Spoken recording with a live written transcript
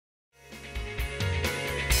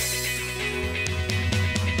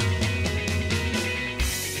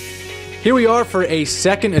Here we are for a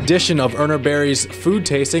second edition of Urner Barry's food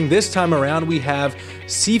tasting. This time around we have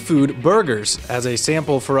seafood burgers as a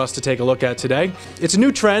sample for us to take a look at today. It's a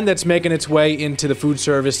new trend that's making its way into the food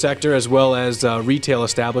service sector as well as retail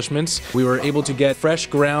establishments. We were able to get fresh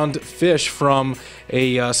ground fish from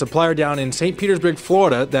a supplier down in St. Petersburg,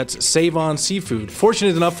 Florida, that's Save On Seafood.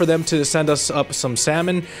 Fortunate enough for them to send us up some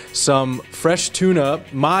salmon, some fresh tuna,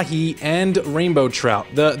 mahi, and rainbow trout.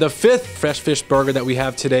 The fifth fresh fish burger that we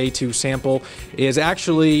have today to sample is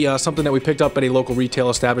actually something that we picked up at a local retail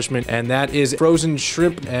establishment, and that is frozen shrimp,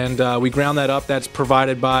 and we ground that up. That's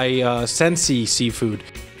provided by Sensi Seafood.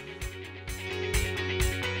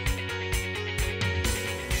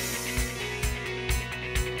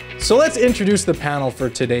 So let's introduce the panel for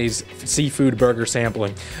today's seafood burger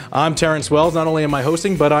sampling. I'm Terrence Wells. Not only am I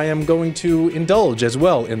hosting, but I am going to indulge as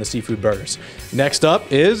well in the seafood burgers. Next up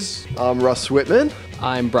is... I'm Russ Whitman.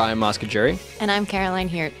 I'm Brian Moscageri. And I'm Caroline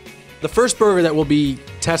Hirt. The first burger that we'll be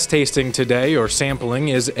test tasting today, or sampling,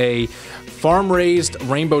 is a farm-raised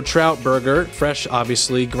rainbow trout burger, fresh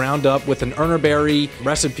obviously, ground up with an Urner Barry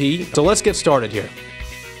recipe. So let's get started here.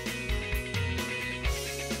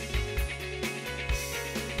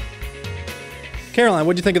 Caroline,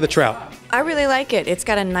 what do you think of the trout? I really like it. It's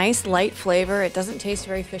got a nice light flavor. It doesn't taste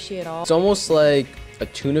very fishy at all. It's almost like a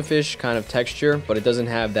tuna fish kind of texture, but it doesn't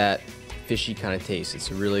have that fishy kind of taste.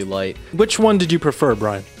 It's really light. Which one did you prefer,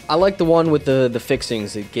 Brian? I like the one with the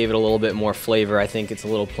fixings. It gave it a little bit more flavor. I think it's a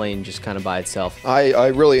little plain just kind of by itself. I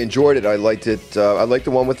really enjoyed it. I liked it. I liked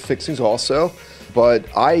the one with the fixings also, but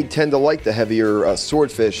I tend to like the heavier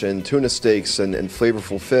swordfish and tuna steaks and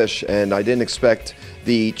flavorful fish, and I didn't expect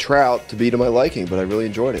the trout to be to my liking, but I really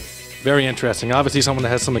enjoyed it. Very interesting. Obviously someone that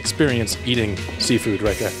has some experience eating seafood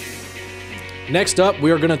right there. Next up, we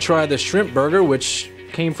are going to try the shrimp burger, which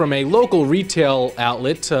came from a local retail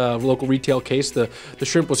outlet, local retail case. The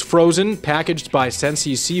shrimp was frozen, packaged by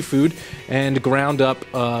Sensi Seafood, and ground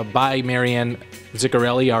up by Marianne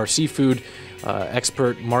Ziccarelli, our seafood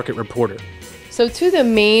expert market reporter. So two of the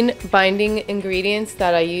main binding ingredients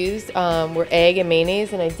that I used were egg and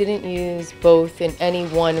mayonnaise, and I didn't use both in any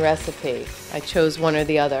one recipe. I chose one or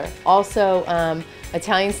the other. Also,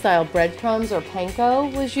 Italian-style breadcrumbs or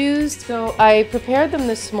panko was used. So I prepared them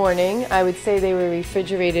this morning. I would say they were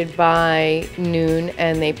refrigerated by noon,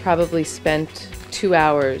 and they probably spent 2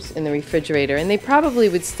 hours in the refrigerator. And they probably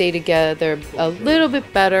would stay together a little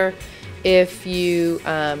bit better if you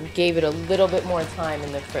gave it a little bit more time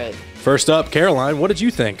in the fridge. First up, Caroline, what did you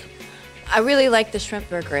think? I really like the shrimp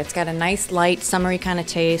burger. It's got a nice, light, summery kind of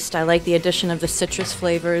taste. I like the addition of the citrus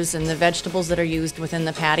flavors and the vegetables that are used within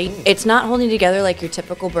the patty. It's not holding together like your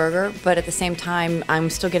typical burger, but at the same time, I'm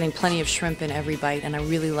still getting plenty of shrimp in every bite, and I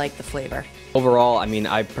really like the flavor. Overall, I mean,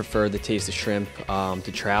 I prefer the taste of shrimp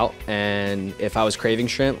to trout, and if I was craving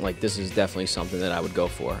shrimp, like, this is definitely something that I would go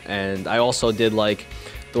for. And I also did like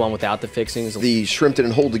the one without the fixings. The shrimp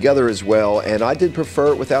didn't hold together as well, and I did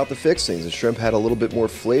prefer it without the fixings. The shrimp had a little bit more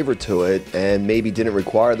flavor to it and maybe didn't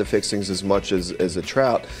require the fixings as much as a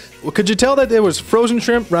trout. Well, could you tell that there was frozen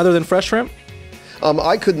shrimp rather than fresh shrimp?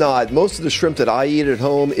 I could not. Most of the shrimp that I eat at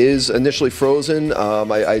home is initially frozen.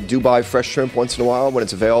 I do buy fresh shrimp once in a while when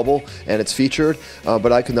it's available and it's featured,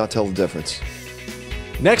 but I could not tell the difference.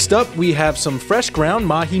 Next up, we have some fresh ground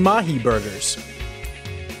mahi-mahi burgers.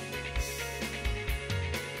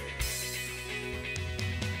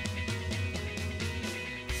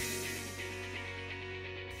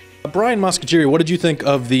 Brian Moscageri, what did you think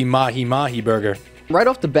of the mahi-mahi burger? Right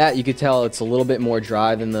off the bat, you could tell it's a little bit more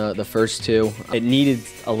dry than the first two. It needed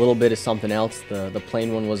a little bit of something else. The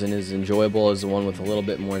plain one wasn't as enjoyable as the one with a little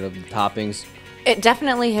bit more of the toppings. It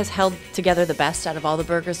definitely has held together the best out of all the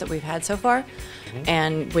burgers that we've had so far.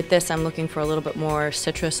 And with this, I'm looking for a little bit more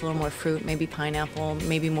citrus, a little more fruit, maybe pineapple,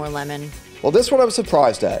 maybe more lemon. Well, this one I was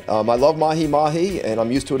surprised at. I love mahi-mahi, and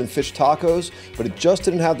I'm used to it in fish tacos, but it just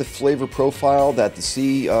didn't have the flavor profile that the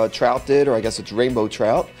sea trout did, or I guess it's rainbow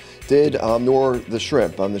trout did, nor the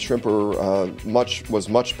shrimp. The shrimp was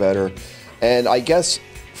much better. And I guess,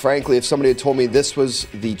 frankly, if somebody had told me this was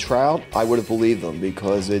the trout, I would have believed them,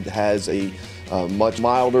 because it has a much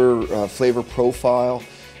milder flavor profile,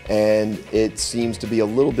 and it seems to be a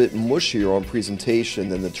little bit mushier on presentation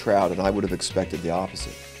than the trout, and I would have expected the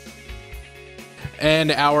opposite.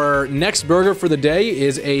 And our next burger for the day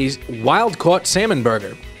is a wild-caught salmon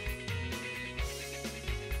burger.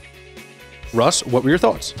 Russ, what were your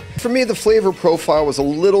thoughts? For me, the flavor profile was a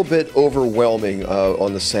little bit overwhelming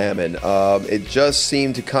on the salmon. It just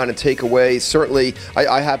seemed to kind of take away, certainly,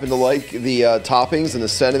 I happen to like the toppings and the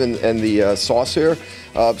cinnamon and the sauce here,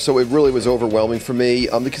 so it really was overwhelming for me.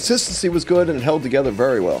 The consistency was good and it held together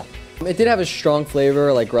very well. It did have a strong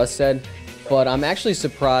flavor, like Russ said, but I'm actually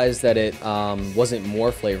surprised that it wasn't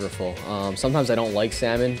more flavorful. Sometimes I don't like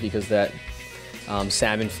salmon because that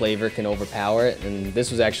salmon flavor can overpower it, and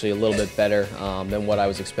this was actually a little bit better than what I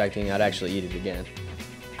was expecting. I'd actually eat it again.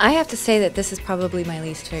 I have to say that this is probably my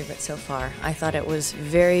least favorite so far. I thought it was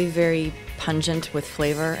very, very pungent with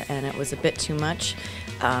flavor, and it was a bit too much.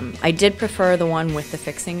 I did prefer the one with the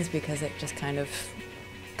fixings because it just kind of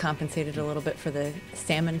compensated a little bit for the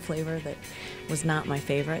salmon flavor that was not my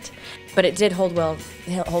favorite. But it did hold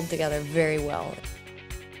together very well.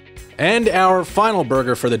 And our final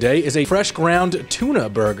burger for the day is a fresh ground tuna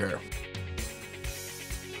burger.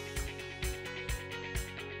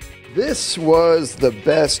 This was the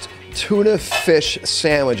best tuna fish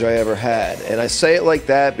sandwich I ever had. And I say it like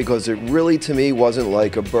that because it really, to me, wasn't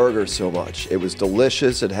like a burger so much. It was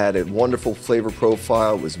delicious. It had a wonderful flavor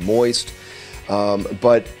profile. It was moist.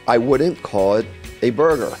 But I wouldn't call it a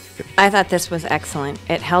burger. I thought this was excellent.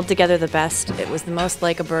 It held together the best. It was the most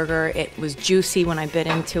like a burger. It was juicy when I bit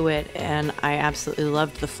into it, and I absolutely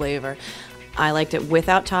loved the flavor. I liked it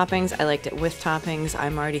without toppings. I liked it with toppings.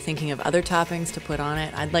 I'm already thinking of other toppings to put on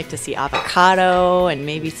it. I'd like to see avocado and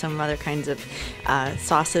maybe some other kinds of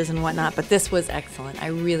sauces and whatnot, but this was excellent. I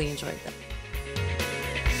really enjoyed it.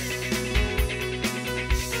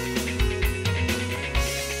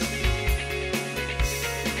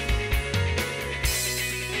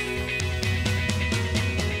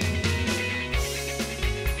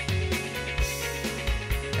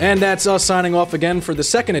 And that's us signing off again for the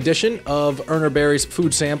second edition of Urner Barry's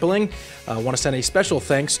Food Sampling. I want to send a special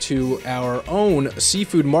thanks to our own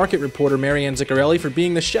seafood market reporter, Marianne Ziccarelli, for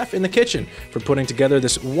being the chef in the kitchen, for putting together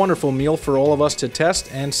this wonderful meal for all of us to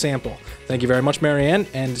test and sample. Thank you very much, Marianne,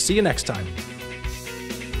 and see you next time.